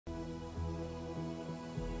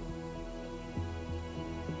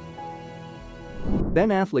Ben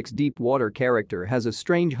Affleck's deep water character has a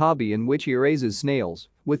strange hobby in which he raises snails,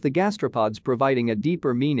 with the gastropods providing a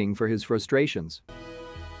deeper meaning for his frustrations.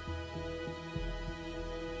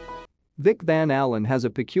 Vic Van Allen has a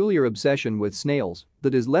peculiar obsession with snails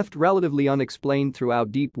that is left relatively unexplained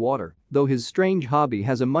throughout Deep Water, though his strange hobby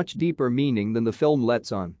has a much deeper meaning than the film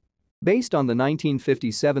lets on. Based on the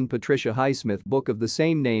 1957 Patricia Highsmith book of the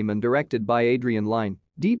same name and directed by Adrian Lyne,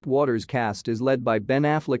 Deep Water's cast is led by Ben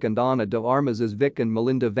Affleck and Ana de Armas as Vic and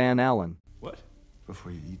Melinda Van Allen. What?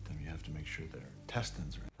 Before you eat them, you have to make sure their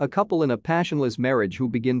intestines are... A couple in a passionless marriage who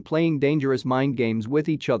begin playing dangerous mind games with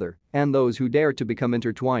each other and those who dare to become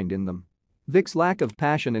intertwined in them. Vic's lack of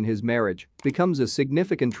passion in his marriage becomes a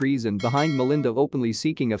significant reason behind Melinda openly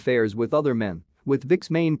seeking affairs with other men, with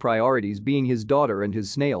Vic's main priorities being his daughter and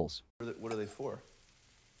his snails. What are they for?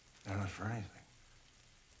 They're not for anything.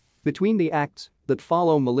 Between the acts that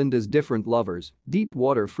follow Melinda's different lovers, Deep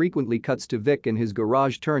Water frequently cuts to Vic in his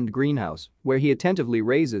garage-turned-greenhouse, where he attentively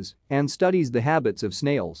raises and studies the habits of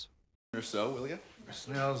snails. Or so, will you?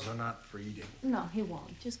 Snails are not for eating. No, he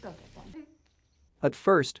won't. Just go get them. At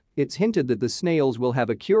first, it's hinted that the snails will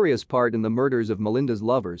have a curious part in the murders of Melinda's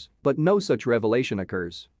lovers, but no such revelation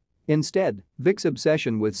occurs. Instead, Vic's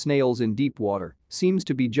obsession with snails in Deep Water seems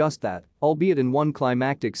to be just that, albeit in one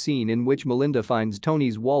climactic scene in which Melinda finds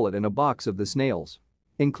Tony's wallet in a box of the snails.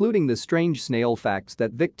 Including the strange snail facts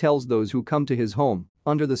that Vic tells those who come to his home,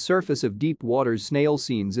 under the surface of Deep Water's snail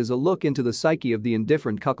scenes is a look into the psyche of the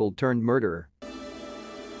indifferent cuckold-turned-murderer.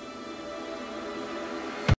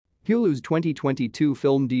 Hulu's 2022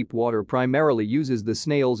 film Deep Water primarily uses the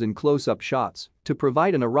snails in close-up shots to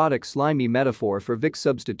provide an erotic slimy metaphor for Vic's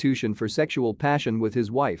substitution for sexual passion with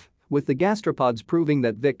his wife, with the gastropods proving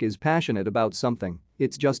that Vic is passionate about something,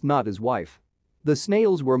 it's just not his wife. The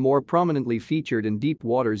snails were more prominently featured in Deep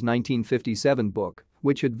Water's 1957 book,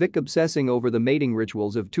 which had Vic obsessing over the mating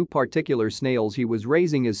rituals of two particular snails he was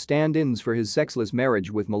raising as stand-ins for his sexless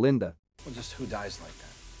marriage with Melinda. Well, just who dies like that?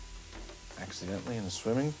 Accidentally in a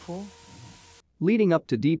swimming pool? Leading up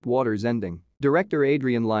to Deep Water's ending, director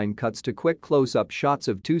Adrian Lyne cuts to quick close-up shots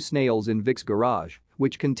of two snails in Vic's garage,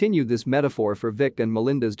 which continue this metaphor for Vic and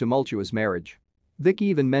Melinda's tumultuous marriage. Vic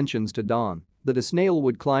even mentions to Dawn that a snail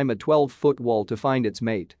would climb a 12-foot wall to find its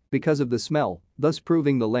mate because of the smell, thus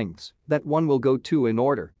proving the lengths that one will go to in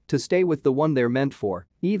order to stay with the one they're meant for,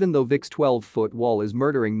 even though Vic's 12-foot wall is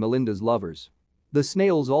murdering Melinda's lovers. The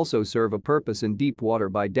snails also serve a purpose in Deep Water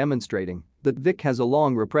by demonstrating that Vic has a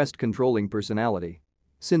long repressed controlling personality.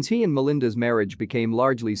 Since he and Melinda's marriage became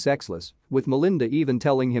largely sexless, with Melinda even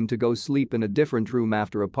telling him to go sleep in a different room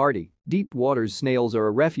after a party, Deep Water's snails are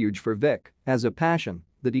a refuge for Vic as a passion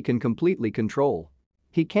that he can completely control.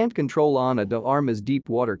 He can't control Ana de Armas' Deep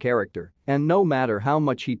Water character, and no matter how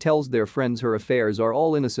much he tells their friends her affairs are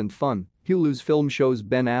all innocent fun, Hulu's film shows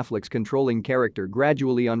Ben Affleck's controlling character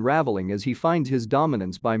gradually unraveling as he finds his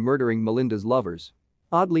dominance by murdering Melinda's lovers.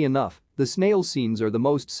 Oddly enough, the snail scenes are the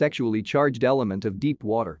most sexually charged element of Deep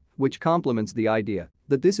Water, which complements the idea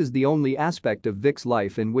that this is the only aspect of Vic's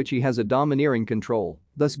life in which he has a domineering control,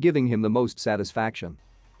 thus giving him the most satisfaction.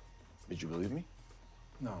 Did you believe me?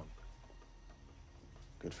 No.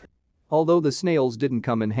 Good for you. Although the snails didn't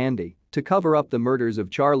come in handy to cover up the murders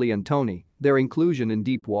of Charlie and Tony, their inclusion in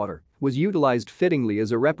Deep Water was utilized fittingly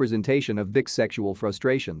as a representation of Vic's sexual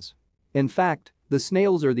frustrations. In fact, the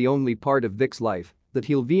snails are the only part of Vic's life that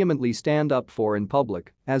he'll vehemently stand up for in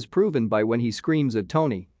public, as proven by when he screams at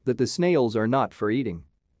Tony that the snails are not for eating.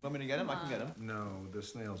 Want me to get him? I can get him. No, the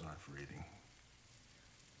snails aren't for eating.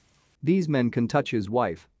 These men can touch his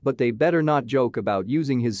wife, but they better not joke about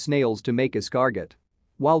using his snails to make escargot.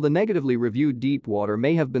 While the negatively reviewed Deep Water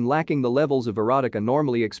may have been lacking the levels of erotica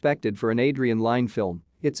normally expected for an Adrian Lyne film,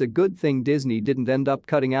 it's a good thing Disney didn't end up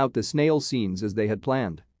cutting out the snail scenes as they had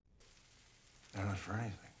planned. They're not for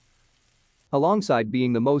anything. Alongside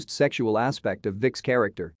being the most sexual aspect of Vic's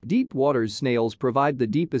character, Deep Water's snails provide the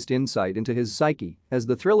deepest insight into his psyche as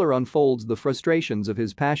the thriller unfolds the frustrations of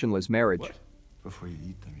his passionless marriage. What? Before you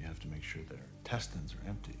eat them, you have to make sure their intestines are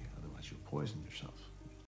empty, otherwise you'll poison yourself.